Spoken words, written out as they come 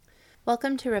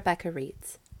Welcome to Rebecca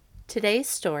Reads. Today's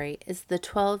story is The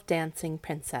 12 Dancing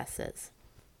Princesses.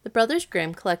 The Brothers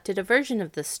Grimm collected a version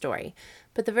of this story,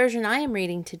 but the version I am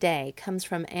reading today comes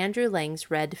from Andrew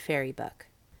Lang's Red Fairy Book.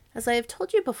 As I have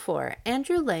told you before,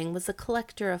 Andrew Lang was a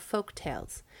collector of folk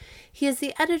tales. He is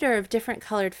the editor of different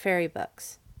colored fairy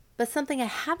books. But something I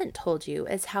haven't told you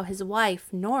is how his wife,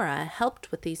 Nora,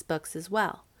 helped with these books as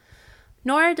well.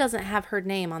 Nora doesn't have her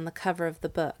name on the cover of the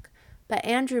book, but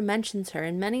Andrew mentions her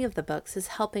in many of the books as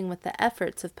helping with the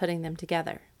efforts of putting them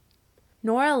together.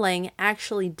 Nora Lang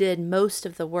actually did most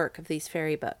of the work of these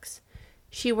fairy books.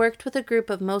 She worked with a group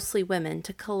of mostly women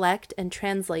to collect and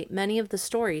translate many of the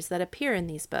stories that appear in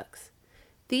these books.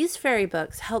 These fairy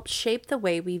books helped shape the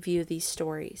way we view these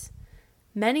stories.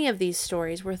 Many of these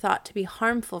stories were thought to be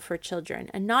harmful for children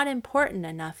and not important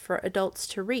enough for adults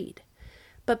to read.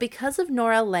 But because of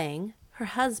Nora Lang, her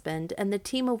husband, and the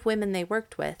team of women they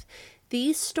worked with,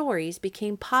 these stories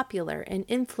became popular and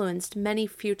influenced many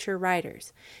future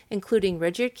writers, including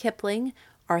Rudyard Kipling,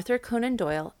 Arthur Conan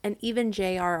Doyle, and even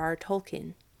J.R.R.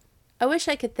 Tolkien. I wish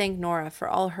I could thank Nora for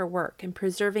all her work in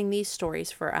preserving these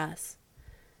stories for us.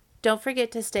 Don't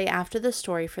forget to stay after the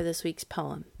story for this week's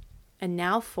poem. And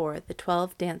now for The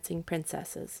 12 Dancing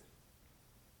Princesses.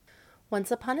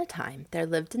 Once upon a time, there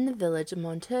lived in the village of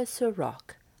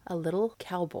Montreuil-sur-Roc a little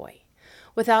cowboy,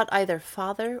 without either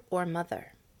father or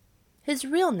mother. His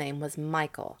real name was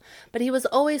Michael, but he was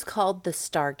always called the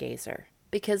Stargazer,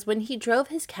 because when he drove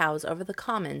his cows over the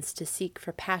commons to seek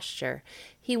for pasture,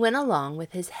 he went along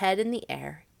with his head in the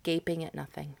air, gaping at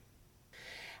nothing.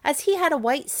 As he had a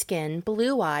white skin,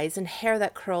 blue eyes, and hair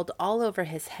that curled all over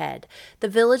his head, the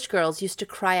village girls used to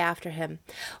cry after him,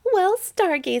 "Well,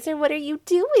 Stargazer, what are you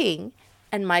doing?"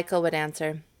 And Michael would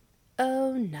answer,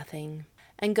 "Oh, nothing,"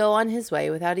 and go on his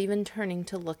way without even turning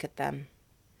to look at them.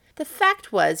 The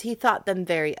fact was he thought them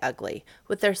very ugly,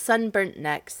 with their sunburnt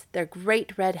necks, their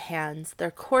great red hands,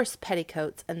 their coarse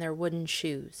petticoats, and their wooden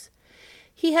shoes.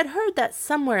 He had heard that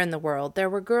somewhere in the world there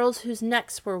were girls whose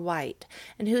necks were white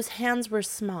and whose hands were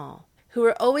small, who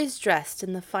were always dressed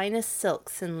in the finest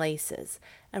silks and laces,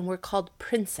 and were called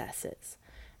princesses.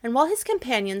 And while his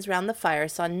companions round the fire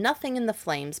saw nothing in the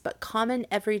flames but common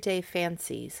everyday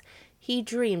fancies, he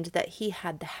dreamed that he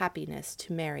had the happiness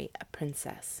to marry a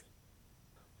princess.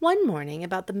 One morning,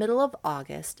 about the middle of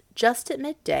August, just at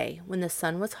midday, when the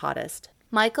sun was hottest,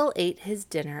 Michael ate his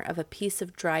dinner of a piece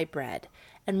of dry bread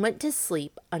and went to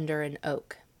sleep under an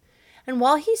oak. And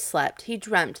while he slept, he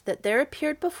dreamt that there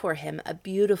appeared before him a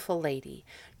beautiful lady,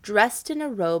 dressed in a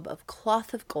robe of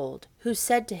cloth of gold, who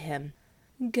said to him,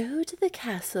 "Go to the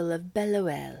castle of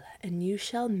Belloel, and you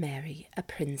shall marry a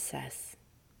princess."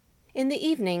 In the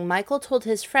evening, Michael told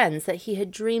his friends that he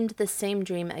had dreamed the same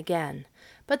dream again,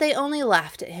 but they only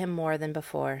laughed at him more than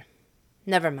before.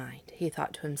 "Never mind," he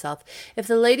thought to himself. "If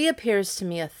the lady appears to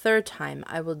me a third time,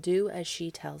 I will do as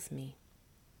she tells me."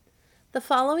 The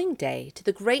following day, to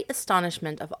the great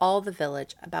astonishment of all the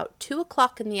village, about 2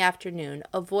 o'clock in the afternoon,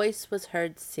 a voice was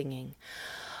heard singing,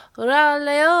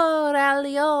 "Rally-o,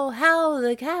 rally-o, how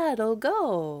the cattle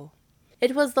go!"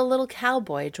 It was the little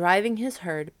cowboy driving his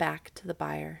herd back to the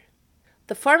byre.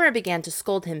 The farmer began to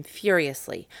scold him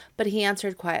furiously, but he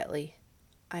answered quietly,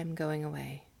 "I am going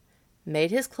away,"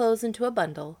 made his clothes into a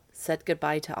bundle, said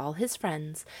goodbye to all his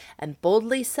friends, and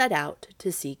boldly set out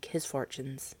to seek his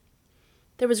fortunes.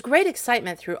 There was great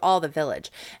excitement through all the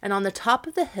village, and on the top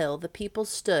of the hill the people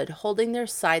stood holding their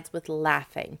sides with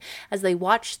laughing as they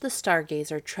watched the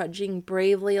Stargazer trudging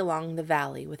bravely along the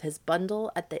valley with his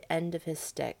bundle at the end of his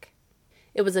stick.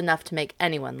 It was enough to make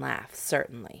anyone laugh,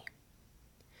 certainly.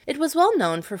 It was well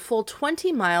known for full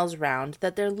 20 miles round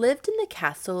that there lived in the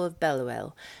castle of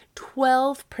Belloel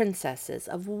 12 princesses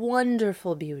of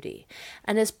wonderful beauty,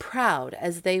 and as proud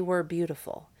as they were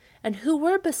beautiful, and who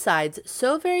were besides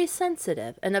so very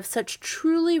sensitive and of such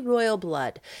truly royal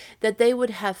blood that they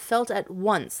would have felt at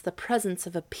once the presence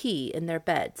of a pea in their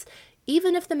beds,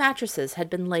 even if the mattresses had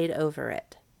been laid over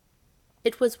it.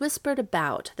 It was whispered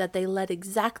about that they led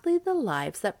exactly the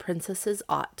lives that princesses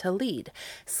ought to lead,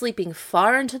 sleeping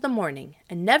far into the morning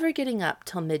and never getting up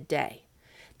till midday.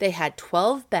 They had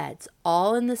 12 beds,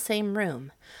 all in the same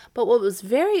room, but what was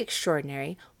very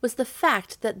extraordinary was the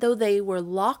fact that though they were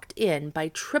locked in by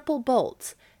triple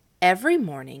bolts, every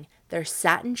morning their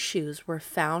satin shoes were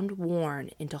found worn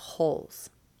into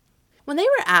holes. When they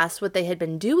were asked what they had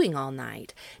been doing all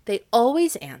night, they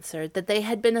always answered that they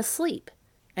had been asleep.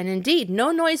 And indeed,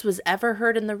 no noise was ever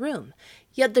heard in the room,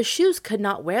 yet the shoes could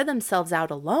not wear themselves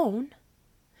out alone.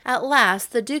 At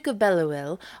last the Duke of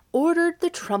Belluil ordered the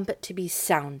trumpet to be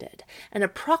sounded, and a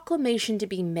proclamation to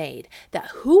be made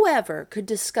that whoever could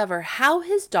discover how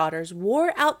his daughters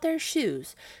wore out their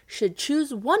shoes should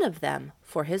choose one of them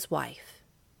for his wife.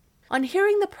 On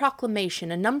hearing the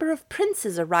proclamation, a number of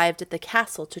princes arrived at the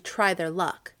castle to try their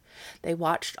luck. They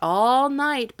watched all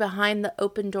night behind the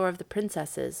open door of the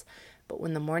princesses, but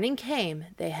when the morning came,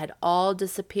 they had all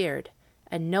disappeared,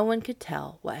 and no one could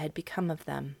tell what had become of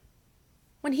them.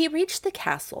 When he reached the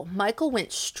castle, Michael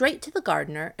went straight to the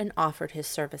gardener and offered his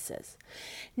services.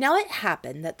 Now it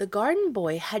happened that the garden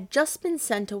boy had just been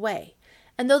sent away,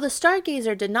 and though the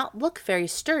stargazer did not look very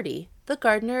sturdy, the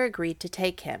gardener agreed to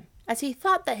take him, as he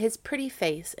thought that his pretty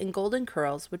face and golden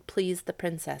curls would please the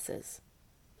princesses.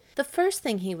 The first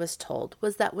thing he was told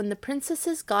was that when the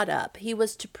princesses got up, he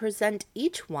was to present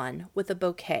each one with a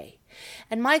bouquet,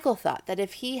 and Michael thought that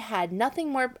if he had nothing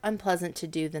more unpleasant to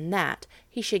do than that,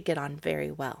 he should get on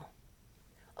very well.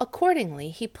 Accordingly,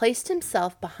 he placed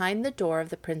himself behind the door of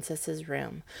the princess's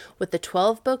room, with the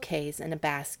 12 bouquets in a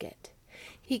basket.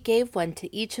 He gave one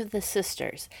to each of the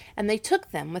sisters, and they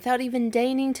took them without even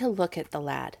deigning to look at the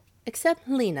lad, except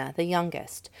Lena, the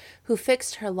youngest, who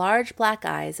fixed her large black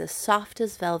eyes as soft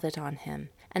as velvet on him,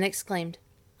 and exclaimed,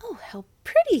 "Oh, how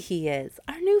pretty he is,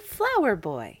 our new flower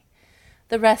boy!"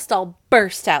 The rest all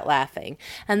burst out laughing,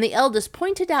 and the eldest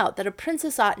pointed out that a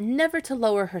princess ought never to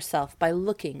lower herself by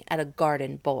looking at a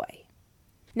garden boy.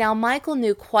 Now Michael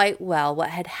knew quite well what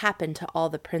had happened to all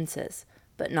the princes,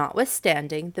 but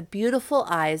notwithstanding, the beautiful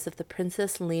eyes of the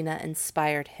Princess Lena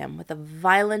inspired him with a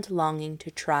violent longing to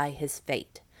try his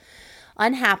fate.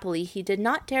 Unhappily, he did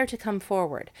not dare to come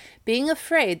forward, being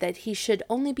afraid that he should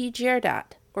only be jeered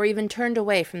at, or even turned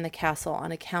away from the castle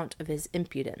on account of his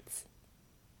impudence.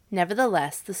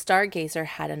 Nevertheless, the stargazer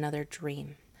had another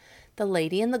dream. The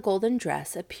lady in the golden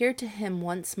dress appeared to him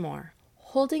once more,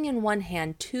 holding in one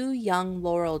hand 2 young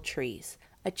laurel trees,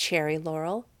 a cherry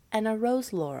laurel and a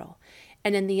rose laurel,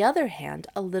 and in the other hand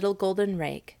a little golden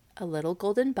rake, a little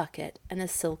golden bucket, and a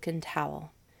silken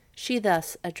towel. She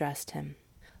thus addressed him.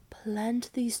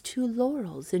 "Plant these 2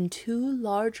 laurels in 2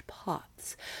 large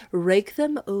pots, rake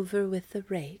them over with the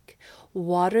rake,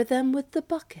 water them with the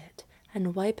bucket,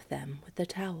 and wipe them with the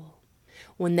towel.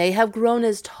 When they have grown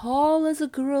as tall as a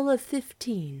girl of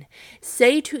 15,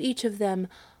 say to each of them,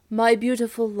 'My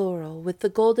beautiful laurel, with the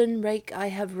golden rake I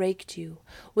have raked you,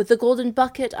 with the golden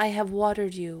bucket I have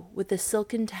watered you, with the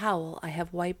silken towel I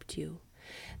have wiped you.'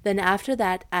 Then after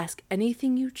that ask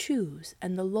anything you choose,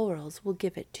 and the laurels will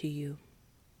give it to you."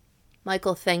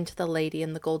 Michael thanked the lady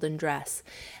in the golden dress,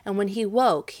 and when he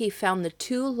woke, he found the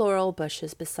 2 laurel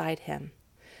bushes beside him.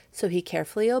 So he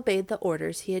carefully obeyed the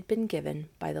orders he had been given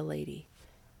by the lady.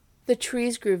 The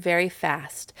trees grew very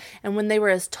fast, and when they were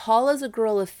as tall as a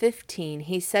girl of 15,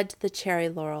 he said to the cherry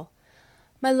laurel,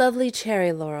 "My lovely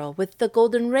cherry laurel, with the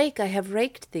golden rake I have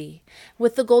raked thee,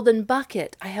 with the golden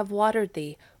bucket I have watered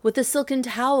thee, with the silken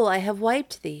towel I have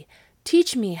wiped thee.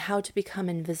 Teach me how to become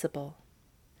invisible."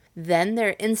 Then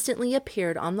there instantly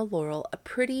appeared on the laurel a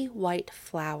pretty white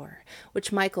flower,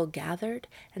 which Michael gathered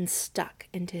and stuck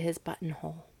into his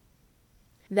buttonhole.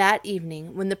 That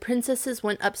evening, when the princesses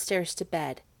went upstairs to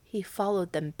bed, he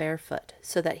followed them barefoot,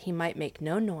 so that he might make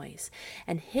no noise,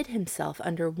 and hid himself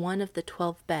under one of the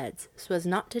 12 beds, so as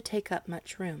not to take up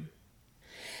much room.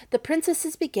 The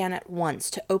princesses began at once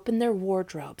to open their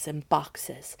wardrobes and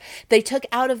boxes. They took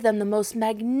out of them the most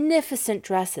magnificent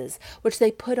dresses, which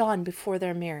they put on before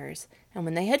their mirrors, and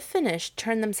when they had finished,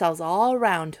 turned themselves all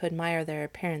round to admire their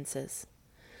appearances.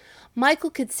 Michael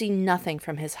could see nothing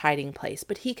from his hiding place,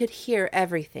 but he could hear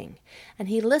everything, and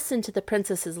he listened to the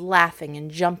princesses laughing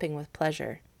and jumping with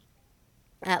pleasure.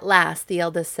 At last the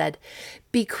eldest said,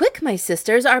 "Be quick, my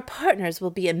sisters, our partners will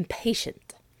be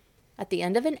impatient." At the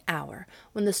end of an hour,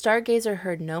 when the stargazer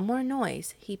heard no more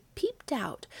noise, he peeped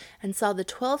out and saw the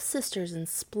 12 sisters in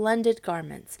splendid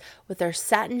garments, with their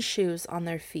satin shoes on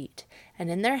their feet,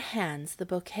 and in their hands the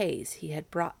bouquets he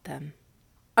had brought them.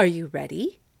 "Are you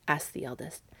ready?" asked the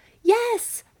eldest.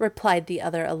 "Yes," replied the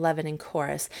other 11 in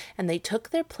chorus, and they took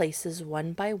their places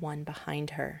one by one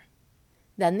behind her.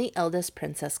 Then the eldest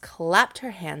princess clapped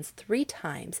her hands 3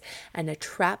 times, and a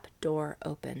trap door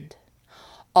opened.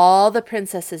 All the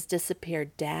princesses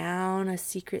disappeared down a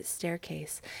secret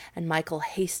staircase, and Michael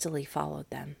hastily followed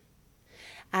them.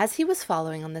 As he was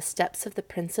following on the steps of the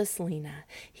Princess Lena,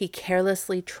 he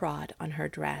carelessly trod on her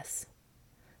dress.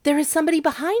 "There is somebody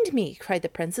behind me," cried the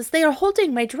princess. "They are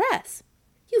holding my dress."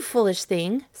 "You foolish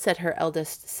thing," said her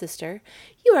eldest sister.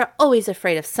 "You are always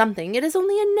afraid of something. It is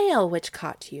only a nail which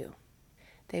caught you."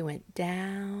 They went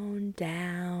down,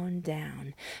 down,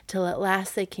 down, till at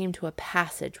last they came to a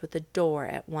passage with a door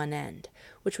at one end,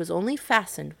 which was only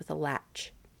fastened with a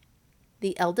latch.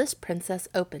 The eldest princess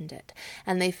opened it,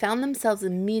 and they found themselves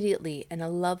immediately in a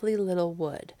lovely little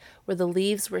wood, where the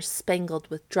leaves were spangled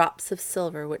with drops of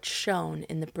silver which shone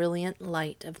in the brilliant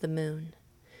light of the moon.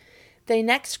 They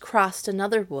next crossed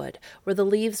another wood, where the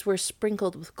leaves were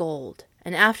sprinkled with gold,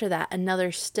 and after that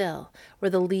another still, where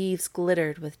the leaves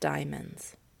glittered with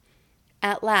diamonds.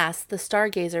 At last the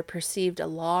stargazer perceived a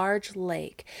large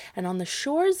lake, and on the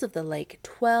shores of the lake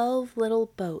 12 little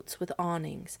boats with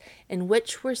awnings, in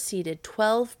which were seated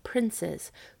 12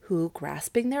 princes, who,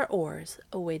 grasping their oars,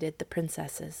 awaited the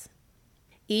princesses.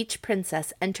 Each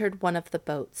princess entered one of the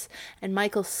boats, and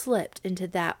Michael slipped into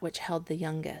that which held the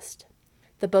youngest.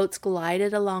 The boats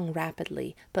glided along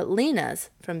rapidly, but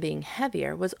Lena's, from being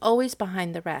heavier, was always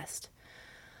behind the rest.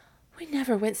 "We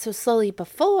never went so slowly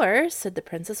before," said the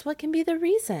princess. "What can be the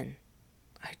reason?"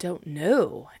 "I don't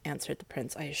know," answered the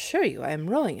prince. "I assure you I am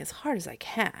rowing as hard as I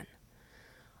can."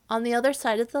 On the other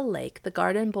side of the lake, the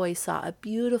garden boy saw a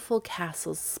beautiful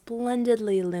castle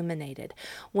splendidly illuminated,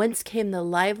 whence came the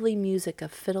lively music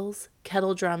of fiddles,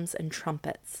 kettledrums, and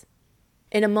trumpets.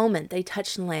 In a moment they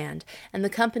touched land, and the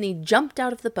company jumped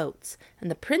out of the boats,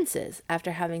 and the princes,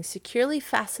 after having securely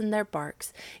fastened their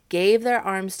barks, gave their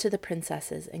arms to the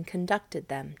princesses and conducted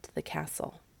them to the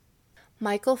castle.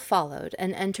 Michael followed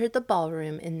and entered the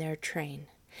ballroom in their train.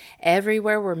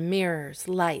 Everywhere were mirrors,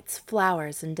 lights,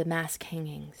 flowers, and damask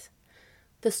hangings.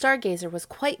 The stargazer was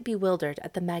quite bewildered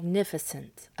at the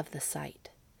magnificence of the sight.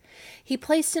 He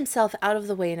placed himself out of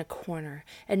the way in a corner,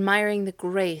 admiring the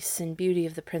grace and beauty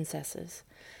of the princesses.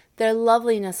 Their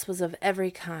loveliness was of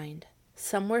every kind.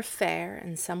 Some were fair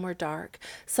and some were dark.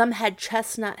 Some had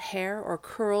chestnut hair or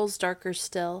curls darker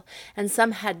still, and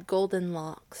some had golden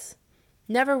locks.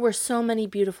 Never were so many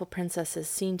beautiful princesses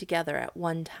seen together at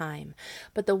one time,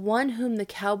 but the one whom the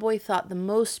cowboy thought the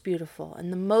most beautiful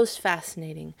and the most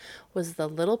fascinating was the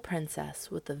little princess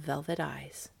with the velvet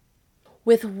eyes.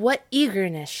 With what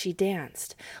eagerness she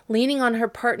danced! Leaning on her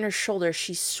partner's shoulder,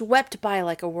 she swept by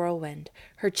like a whirlwind.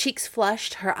 Her cheeks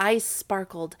flushed, her eyes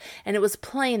sparkled, and it was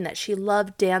plain that she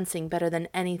loved dancing better than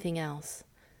anything else.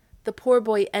 The poor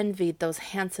boy envied those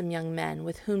handsome young men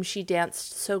with whom she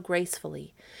danced so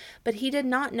gracefully, but he did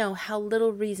not know how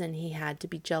little reason he had to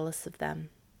be jealous of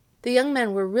them. The young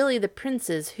men were really the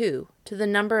princes who, to the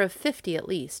number of 50 at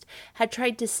least, had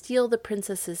tried to steal the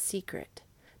princess's secret.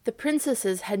 The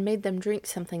princesses had made them drink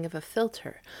something of a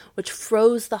philtre, which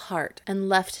froze the heart and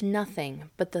left nothing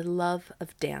but the love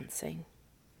of dancing.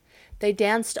 They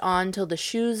danced on till the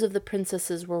shoes of the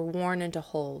princesses were worn into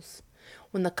holes.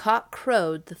 When the cock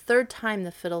crowed the third time,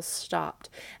 the fiddles stopped,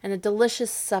 and a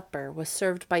delicious supper was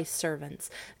served by servants,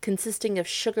 consisting of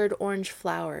sugared orange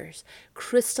flowers,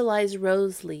 crystallized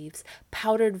rose leaves,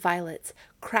 powdered violets,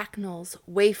 cracknels,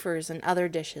 wafers, and other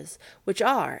dishes, which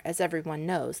are, as everyone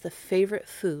knows, the favorite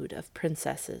food of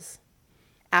princesses.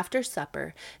 After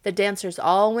supper, the dancers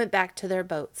all went back to their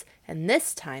boats, and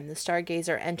this time the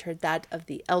stargazer entered that of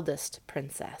the eldest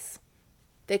princess.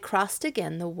 They crossed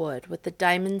again the wood with the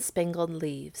diamond-spangled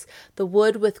leaves, the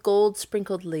wood with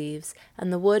gold-sprinkled leaves,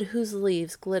 and the wood whose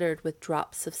leaves glittered with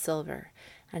drops of silver.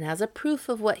 And as a proof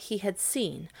of what he had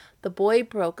seen, the boy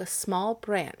broke a small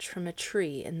branch from a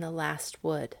tree in the last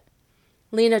wood.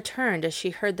 Lena turned as she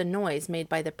heard the noise made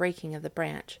by the breaking of the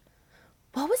branch.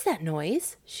 "What was that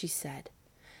noise?" she said.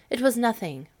 "It was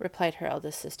nothing," replied her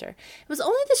eldest sister. "It was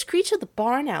only the screech of the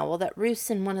barn owl that roosts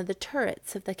in one of the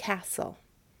turrets of the castle."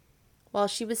 While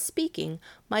she was speaking,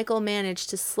 Michael managed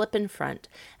to slip in front,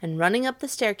 and running up the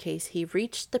staircase, he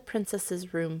reached the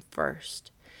princess's room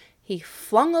first. He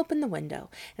flung open the window,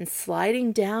 and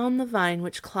sliding down the vine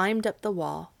which climbed up the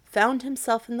wall, found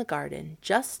himself in the garden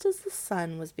just as the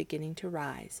sun was beginning to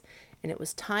rise, and it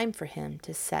was time for him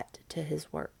to set to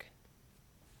his work.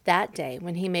 That day,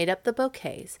 when he made up the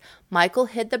bouquets, Michael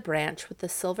hid the branch with the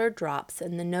silver drops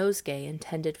in the nosegay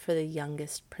intended for the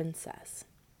youngest princess.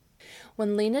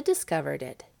 When Lena discovered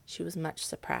it, she was much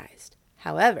surprised.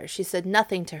 However, she said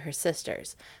nothing to her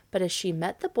sisters, but as she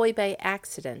met the boy by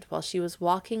accident while she was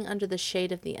walking under the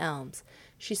shade of the elms,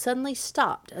 she suddenly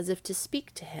stopped as if to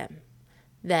speak to him.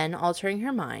 Then, altering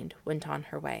her mind, went on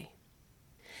her way.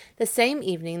 The same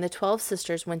evening the 12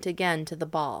 sisters went again to the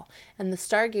ball, and the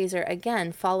stargazer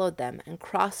again followed them and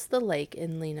crossed the lake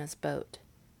in Lena's boat.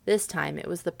 This time it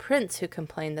was the prince who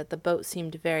complained that the boat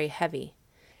seemed very heavy.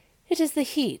 "It is the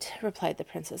heat," replied the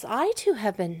princess. "I too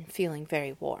have been feeling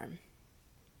very warm."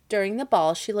 During the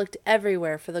ball she looked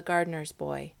everywhere for the gardener's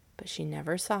boy, but she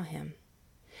never saw him.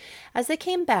 As they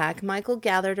came back, Michael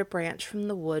gathered a branch from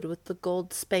the wood with the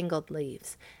gold-spangled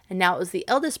leaves, and now it was the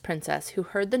eldest princess who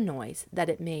heard the noise that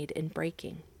it made in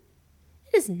breaking.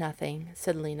 "It is nothing,"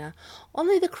 said Lena,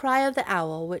 "only the cry of the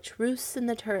owl which roosts in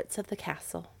the turrets of the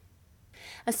castle."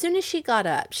 As soon as she got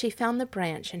up, she found the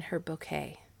branch in her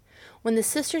bouquet. When the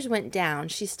sisters went down,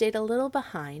 she stayed a little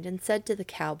behind and said to the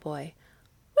cowboy,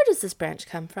 "Where does this branch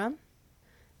come from?"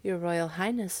 "Your Royal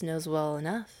Highness knows well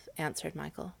enough," answered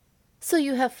Michael. "So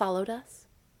you have followed us?"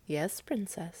 "Yes,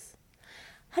 Princess."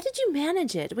 "How did you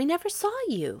manage it? We never saw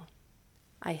you."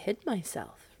 "I hid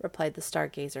myself," replied the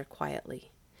stargazer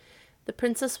quietly. The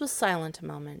princess was silent a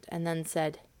moment, and then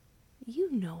said,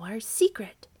 "You know our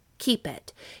secret. Keep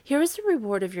it. Here is the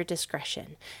reward of your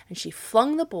discretion." And she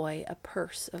flung the boy a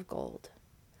purse of gold.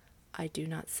 "I do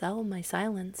not sell my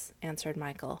silence," answered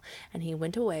Michael, and he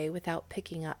went away without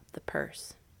picking up the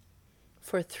purse.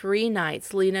 For 3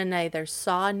 nights Lena neither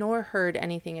saw nor heard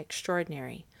anything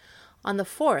extraordinary. On the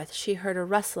 4th she heard a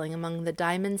rustling among the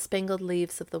diamond-spangled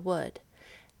leaves of the wood.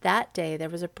 That day there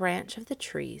was a branch of the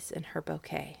trees in her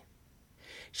bouquet.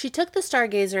 She took the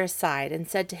stargazer aside and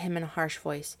said to him in a harsh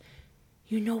voice,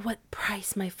 "You know what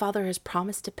price my father has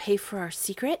promised to pay for our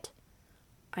secret?"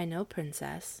 "I know,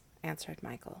 Princess," answered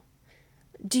Michael.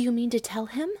 "Do you mean to tell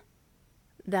him?"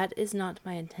 "That is not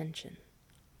my intention."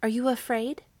 "Are you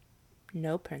afraid?"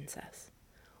 "No, Princess."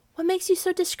 "What makes you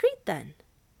so discreet, then?"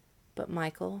 But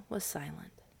Michael was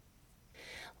silent.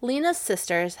 Lena's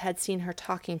sisters had seen her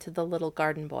talking to the little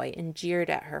garden boy and jeered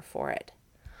at her for it.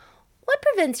 "What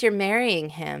prevents your marrying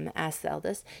him?" asked the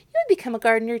eldest. "You would become a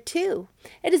gardener, too.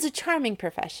 It is a charming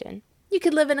profession. You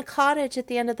could live in a cottage at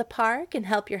the end of the park and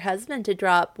help your husband to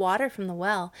draw up water from the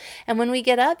well, and when we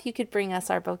get up you could bring us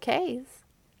our bouquets."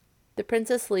 The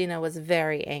Princess Lena was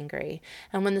very angry,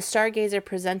 and when the stargazer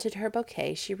presented her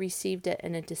bouquet, she received it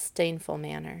in a disdainful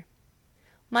manner.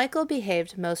 Michael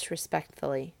behaved most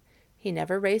respectfully. He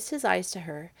never raised his eyes to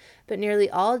her, but nearly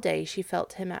all day she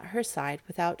felt him at her side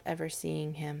without ever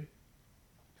seeing him.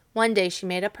 One day she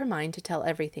made up her mind to tell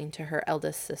everything to her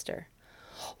eldest sister.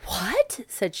 "What?"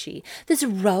 said she. "This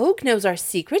rogue knows our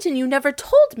secret, and you never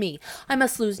told me. I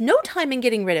must lose no time in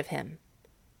getting rid of him."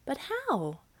 "But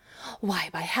how?" "Why,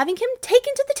 by having him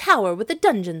taken to the tower with the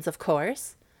dungeons, of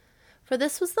course." For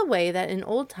this was the way that in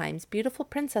old times beautiful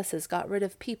princesses got rid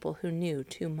of people who knew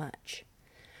too much.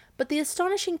 But the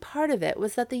astonishing part of it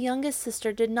was that the youngest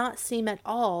sister did not seem at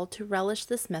all to relish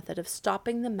this method of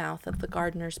stopping the mouth of the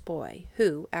gardener's boy,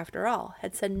 who, after all,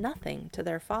 had said nothing to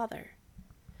their father.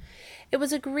 It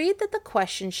was agreed that the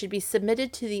question should be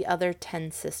submitted to the other 10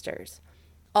 sisters.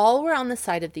 All were on the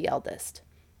side of the eldest.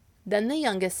 Then the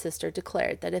youngest sister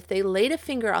declared that if they laid a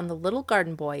finger on the little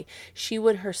garden boy, she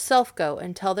would herself go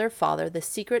and tell their father the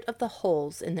secret of the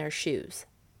holes in their shoes.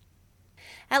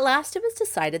 At last it was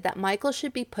decided that Michael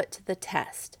should be put to the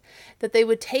test, that they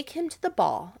would take him to the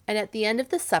ball, and at the end of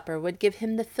the supper would give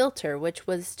him the philtre which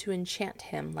was to enchant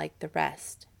him like the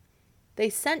rest. They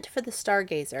sent for the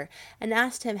stargazer and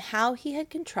asked him how he had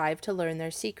contrived to learn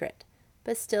their secret,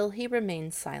 but still he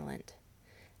remained silent.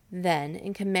 Then,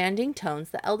 in commanding tones,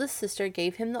 the eldest sister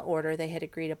gave him the order they had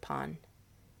agreed upon.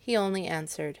 He only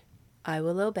answered, "I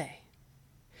will obey."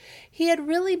 He had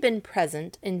really been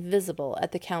present, invisible,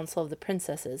 at the council of the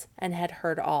princesses, and had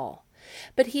heard all.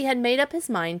 But he had made up his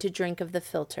mind to drink of the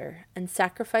philtre, and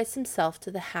sacrifice himself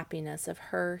to the happiness of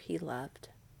her he loved.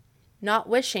 Not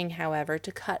wishing, however,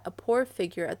 to cut a poor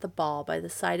figure at the ball by the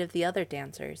side of the other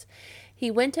dancers, he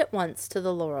went at once to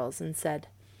the laurels and said,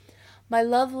 "My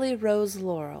lovely rose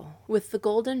laurel, with the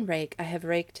golden rake I have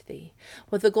raked thee,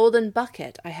 with the golden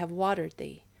bucket I have watered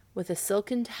thee, with a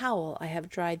silken towel I have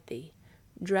dried thee.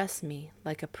 Dress me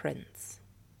like a prince."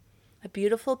 A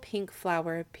beautiful pink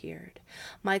flower appeared.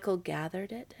 Michael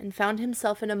gathered it and found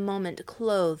himself in a moment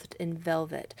clothed in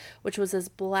velvet, which was as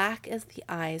black as the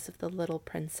eyes of the little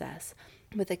princess,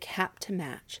 with a cap to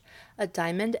match, a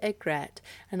diamond aigrette,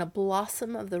 and a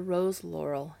blossom of the rose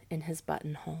laurel in his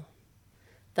buttonhole.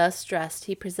 Thus dressed,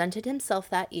 he presented himself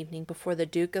that evening before the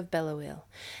Duke of Belleville,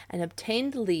 and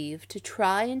obtained leave to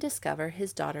try and discover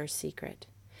his daughter's secret.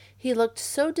 He looked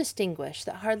so distinguished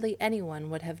that hardly anyone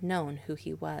would have known who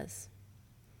he was.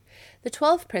 The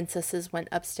 12 princesses went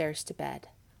upstairs to bed.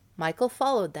 Michael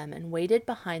followed them and waited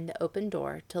behind the open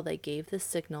door till they gave the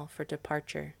signal for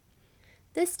departure.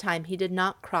 This time he did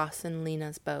not cross in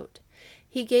Lena's boat.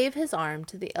 He gave his arm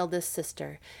to the eldest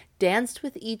sister, danced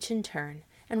with each in turn,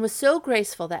 and was so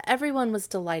graceful that everyone was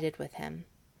delighted with him.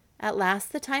 At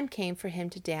last the time came for him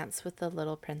to dance with the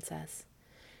little princess.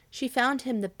 She found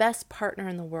him the best partner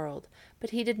in the world,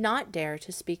 but he did not dare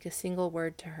to speak a single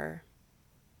word to her.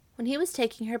 When he was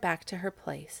taking her back to her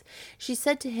place, she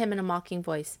said to him in a mocking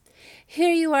voice,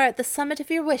 "Here you are at the summit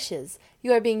of your wishes.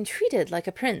 You are being treated like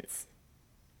a prince."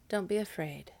 "Don't be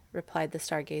afraid," replied the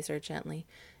stargazer gently.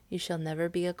 "You shall never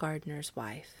be a gardener's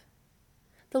wife."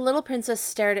 The little princess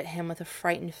stared at him with a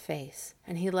frightened face,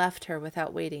 and he left her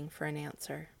without waiting for an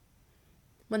answer.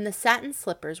 When the satin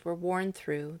slippers were worn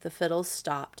through, the fiddles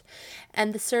stopped,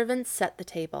 and the servants set the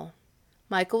table.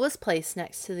 Michael was placed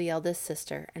next to the eldest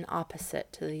sister and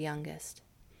opposite to the youngest.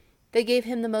 They gave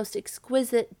him the most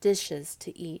exquisite dishes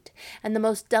to eat and the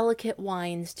most delicate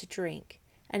wines to drink,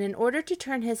 and in order to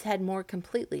turn his head more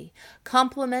completely,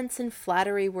 compliments and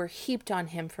flattery were heaped on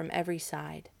him from every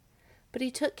side. But he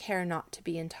took care not to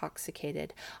be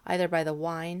intoxicated, either by the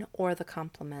wine or the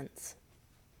compliments.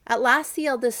 At last the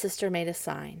eldest sister made a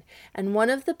sign, and one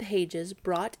of the pages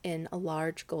brought in a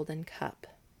large golden cup.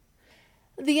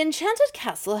 "The enchanted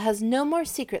castle has no more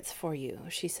secrets for you,"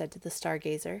 she said to the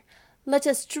stargazer. "Let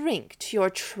us drink to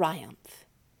your triumph."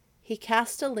 He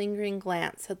cast a lingering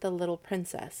glance at the little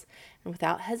princess, and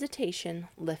without hesitation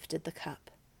lifted the cup.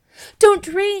 "Don't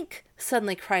drink!"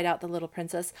 suddenly cried out the little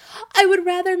princess. "I would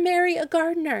rather marry a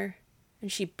gardener!"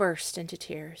 And she burst into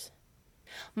tears.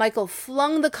 Michael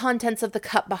flung the contents of the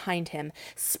cup behind him,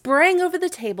 sprang over the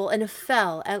table, and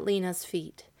fell at Lena's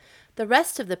feet. The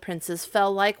rest of the princes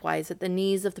fell likewise at the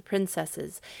knees of the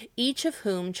princesses, each of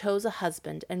whom chose a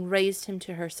husband and raised him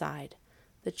to her side.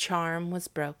 The charm was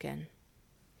broken.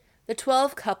 The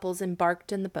 12 couples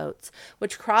embarked in the boats,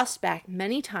 which crossed back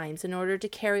many times in order to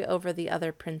carry over the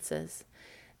other princes.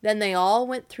 Then they all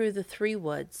went through the 3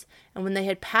 woods, and when they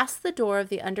had passed the door of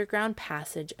the underground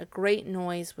passage, a great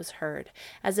noise was heard,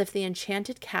 as if the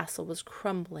enchanted castle was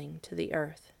crumbling to the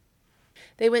earth.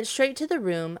 They went straight to the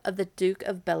room of the Duke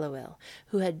of Belleville,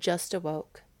 who had just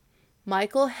awoke.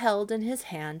 Michael held in his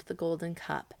hand the golden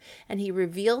cup, and he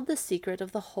revealed the secret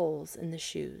of the holes in the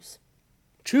shoes.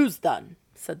 "Choose, then,"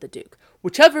 said the Duke,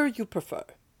 "whichever you prefer."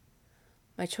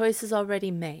 "My choice is already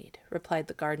made," replied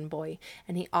the garden boy,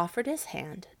 and he offered his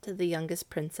hand to the youngest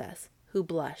princess, who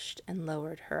blushed and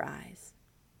lowered her eyes.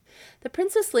 The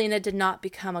Princess Lena did not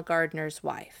become a gardener's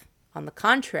wife. On the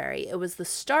contrary, it was the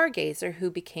stargazer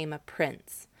who became a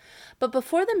prince. But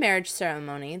before the marriage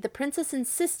ceremony, the princess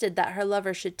insisted that her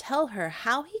lover should tell her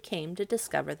how he came to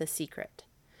discover the secret.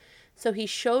 So he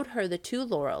showed her the 2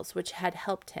 laurels which had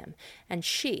helped him, and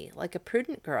she, like a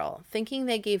prudent girl, thinking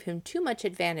they gave him too much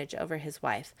advantage over his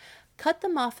wife, cut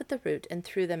them off at the root and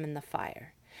threw them in the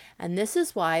fire. And this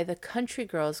is why the country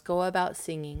girls go about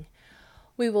singing,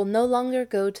 "We will no longer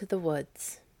go to the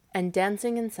woods," and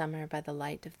dancing in summer by the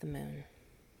light of the moon.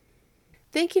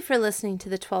 Thank you for listening to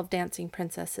the 12 Dancing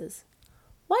Princesses.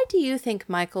 Why do you think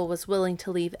Michael was willing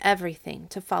to leave everything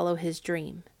to follow his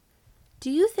dream?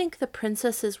 Do you think the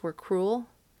princesses were cruel?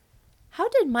 How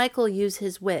did Michael use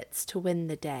his wits to win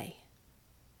the day?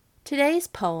 Today's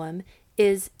poem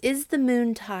is the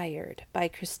Moon Tired by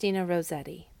Christina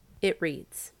Rossetti. It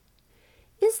reads,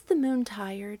 "Is the moon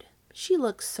tired? She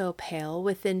looks so pale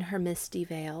within her misty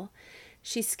veil.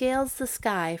 She scales the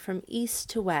sky from east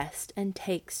to west and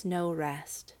takes no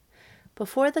rest.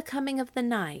 Before the coming of the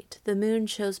night, the moon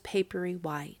shows papery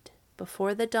white.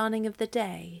 Before the dawning of the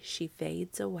day, she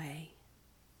fades away."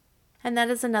 And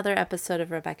that is another episode of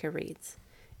Rebecca Reads.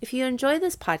 If you enjoy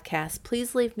this podcast,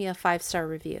 please leave me a 5-star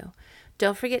review.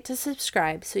 Don't forget to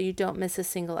subscribe so you don't miss a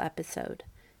single episode.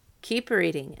 Keep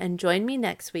reading and join me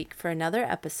next week for another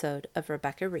episode of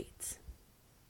Rebecca Reads.